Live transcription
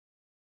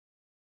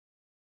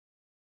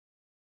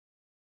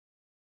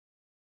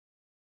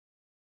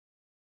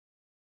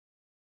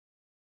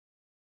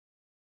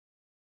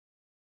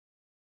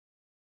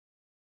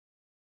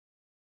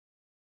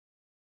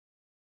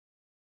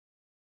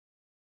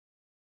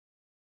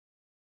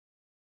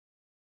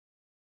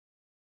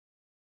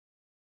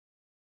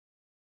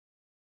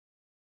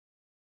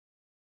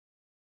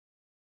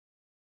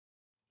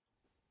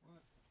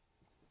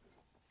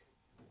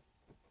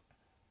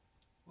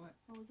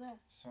What was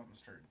that? Something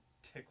started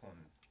tickling,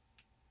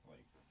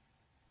 like,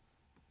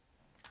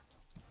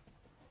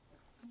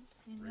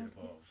 right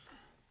above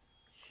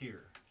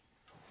here.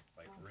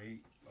 Like,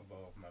 right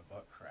above my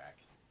butt crack.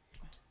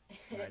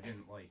 And I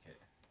didn't like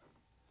it.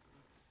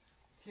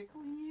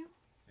 Tickling you?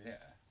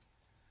 Yeah.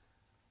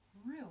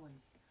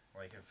 Really?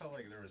 Like, it felt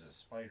like there was a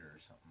spider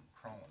or something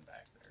crawling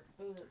back there.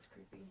 Oh, that's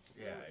creepy.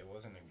 Yeah, it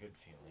wasn't a good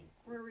feeling.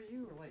 Where were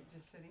you? Like,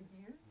 just sitting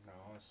here? No,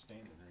 I was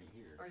standing right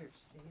here. Oh, you're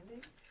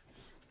standing?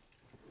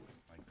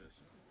 Like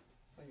this.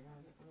 So you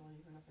weren't really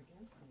even up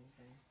against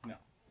anything? No.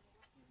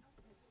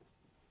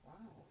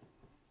 Wow.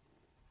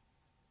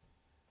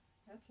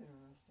 That's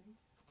interesting.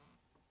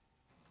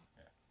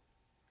 Yeah.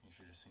 You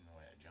should have seen the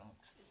way I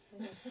jumped.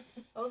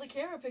 Oh, the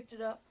camera picked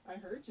it up. I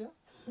heard you.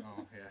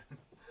 Oh, yeah.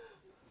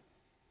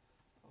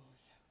 Oh,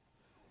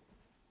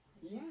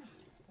 yeah. Yeah,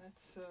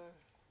 that's a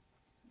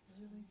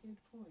really good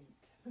point.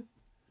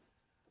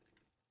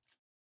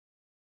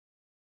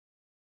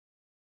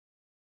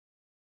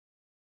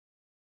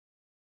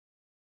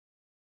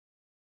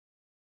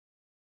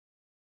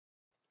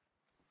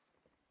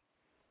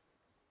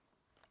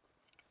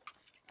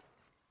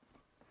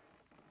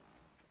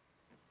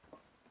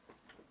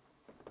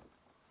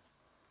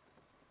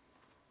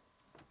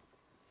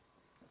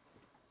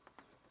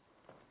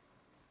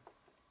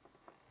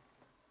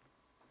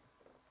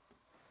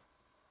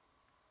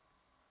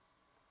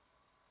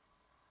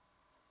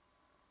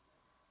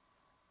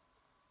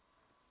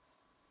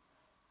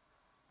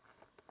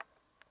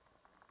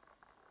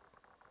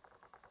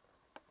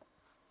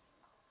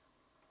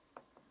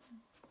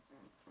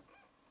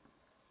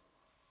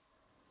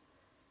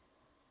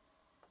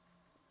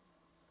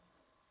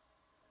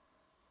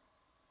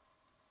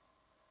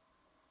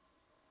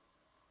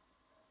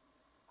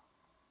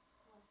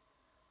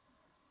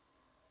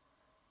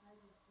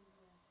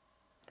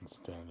 It's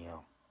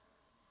Danielle.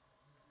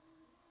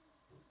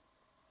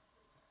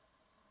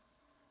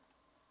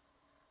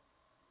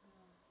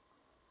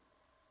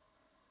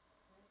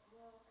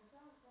 Well, I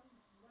saw some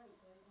light,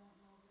 but I don't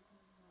know if it's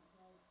not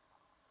light.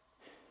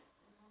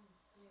 It's on the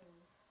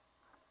stairs.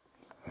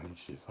 I think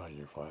she saw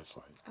your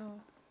flashlight.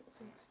 Oh,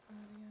 6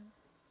 again.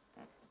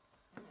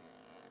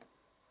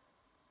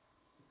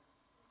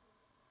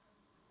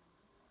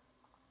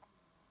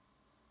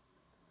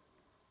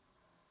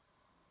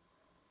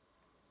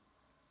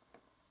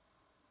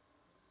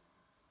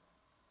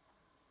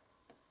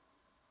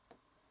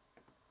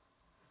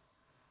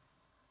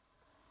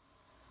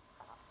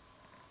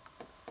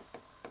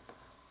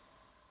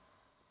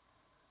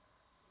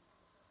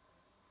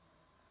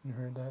 You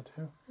heard that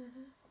too?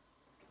 Mm-hmm.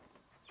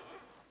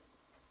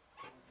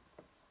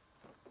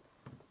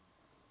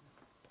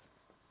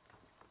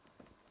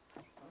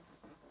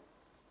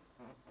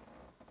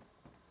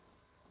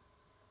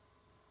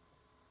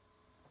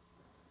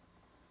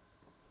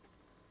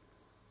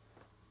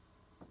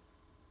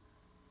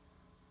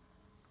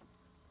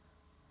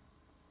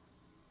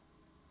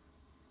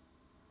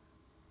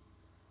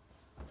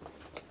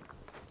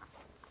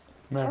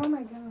 Mare. Oh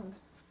my god.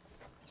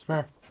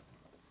 Mare.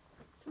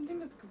 Something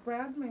just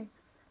grabbed my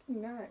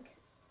neck.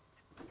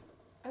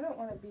 I don't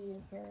want to be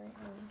in here right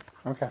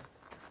now. Okay.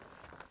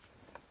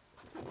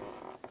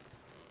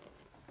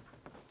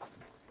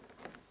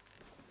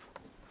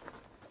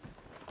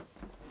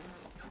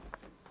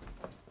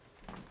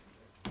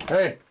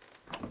 Hey!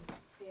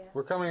 Yeah.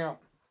 We're coming up.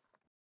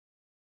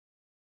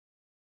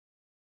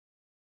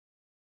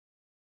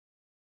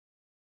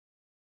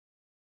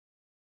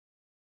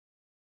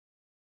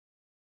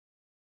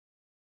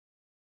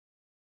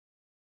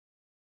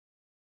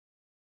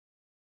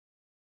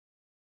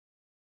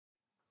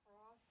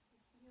 Across the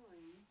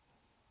ceiling.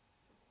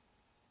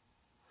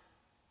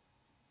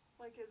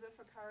 Like as if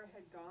a car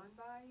had gone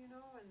by, you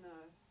know, and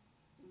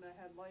the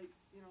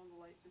headlights, you know, the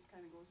light just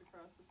kind of goes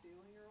across the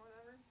ceiling or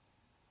whatever.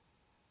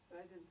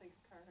 But I didn't think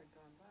a car had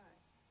gone by.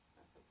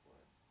 That's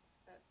what.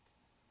 That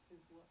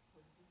is what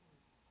would be.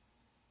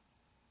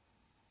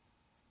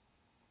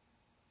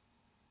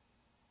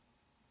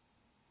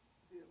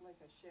 Like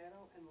a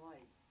shadow and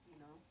light, you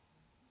know.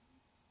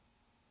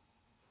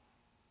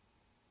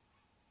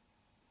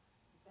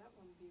 But that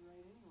wouldn't be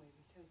right anyway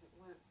because it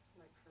went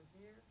like from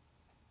here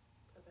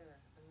to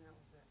there, and that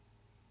was it.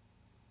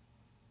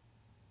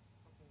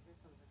 Okay, here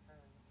comes a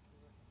car. Let's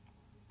see what.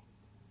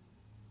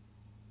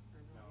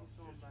 Or no, he's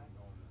going just by.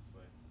 going this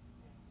way.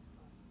 Yeah, he's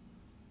going.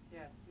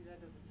 Yeah, see, that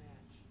doesn't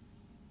match.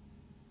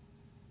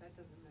 That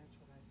doesn't match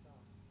what I saw.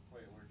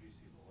 Wait, where'd you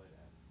see the light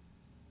at?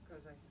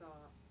 Because I saw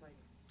like.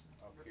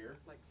 Up here?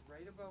 Like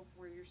right above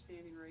where you're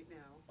standing right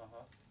now.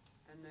 Uh-huh.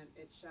 And then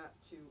it shot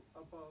to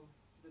above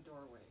the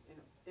doorway. And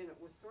it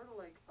was sort of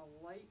like a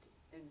light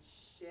and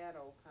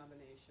shadow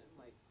combination,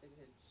 like it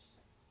had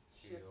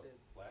shifted.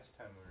 Last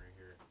time we were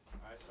here,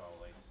 I saw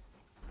lights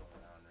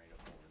going on right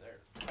up over there.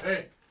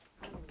 Hey!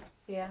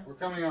 Yeah. We're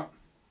coming up.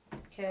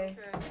 Okay.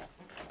 Okay.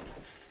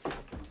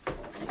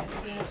 I'm gonna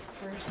paint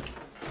first.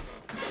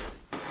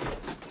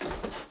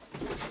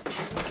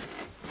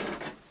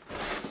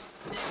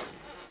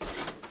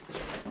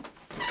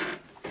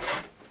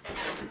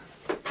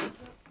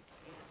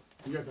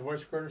 You got the voice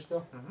recorder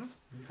still? Mm-hmm.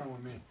 You come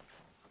with me.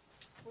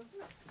 What's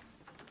it?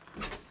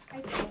 I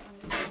don't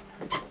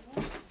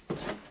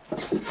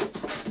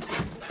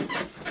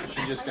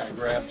She just got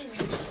grabbed.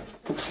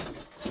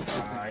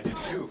 I did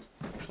too.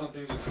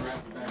 Something just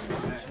grabbed the back